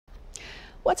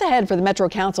What's ahead for the Metro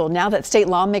Council now that state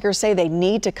lawmakers say they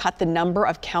need to cut the number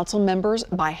of council members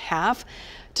by half?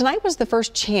 Tonight was the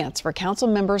first chance for council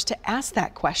members to ask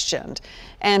that question.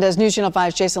 And as News Channel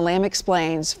 5's Jason Lamb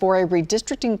explains, for a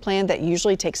redistricting plan that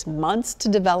usually takes months to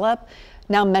develop,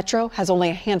 now Metro has only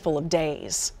a handful of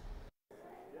days.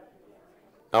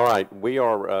 All right, we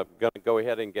are going to go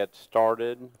ahead and get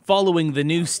started. Following the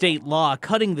new state law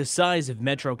cutting the size of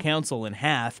Metro Council in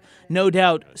half, no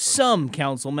doubt some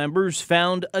council members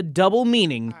found a double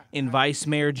meaning in Vice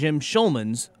Mayor Jim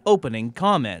Schulman's opening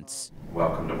comments.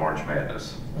 Welcome to March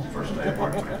Madness, first day of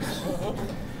March Madness.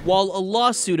 While a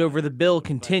lawsuit over the bill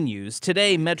continues,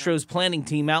 today Metro's planning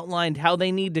team outlined how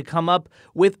they need to come up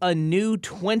with a new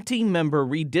 20-member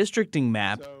redistricting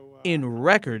map in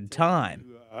record time.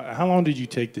 How long did you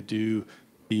take to do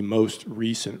the most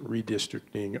recent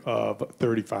redistricting of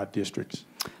 35 districts?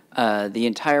 The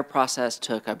entire process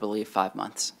took, I believe, 5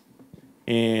 months.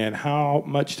 And how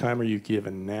much time are you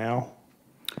given now?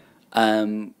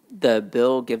 The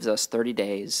bill gives us 30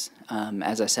 days.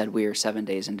 As I said, we are 7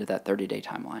 days into that 30-day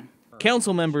timeline.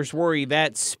 Council members worry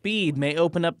that speed may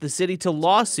open up the city to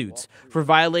lawsuits for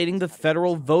violating the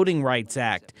Federal Voting Rights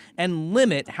Act and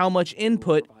limit how much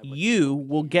input you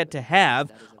will get to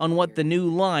have on what the new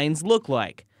lines look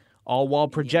like. All while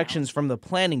projections from the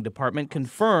planning department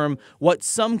confirm what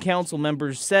some council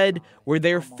members said were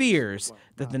their fears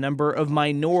that the number of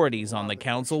minorities on the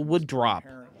council would drop.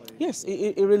 Yes,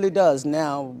 it really does.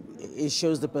 Now, it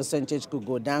shows the percentage could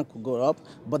go down, could go up,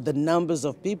 but the numbers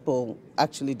of people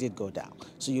actually did go down.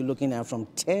 So you're looking at from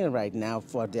 10 right now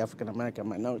for the African American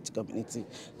minority community,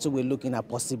 so we're looking at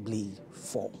possibly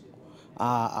 4.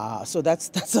 So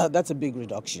that's a big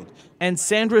reduction. And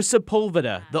Sandra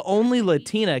Sepulveda, the only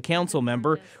Latina council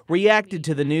member, reacted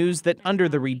to the news that under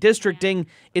the redistricting,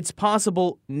 it's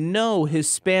possible no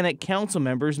Hispanic council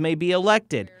members may be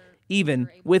elected, even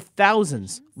with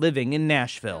thousands living in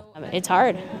Nashville. It's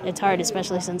hard,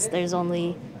 especially since there's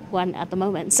only one at the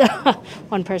moment, so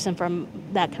one person from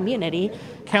that community.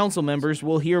 Council members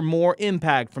will hear more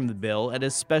impact from the bill at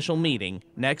a special meeting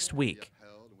next week.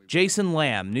 Jason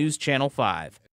Lamb, News Channel 5.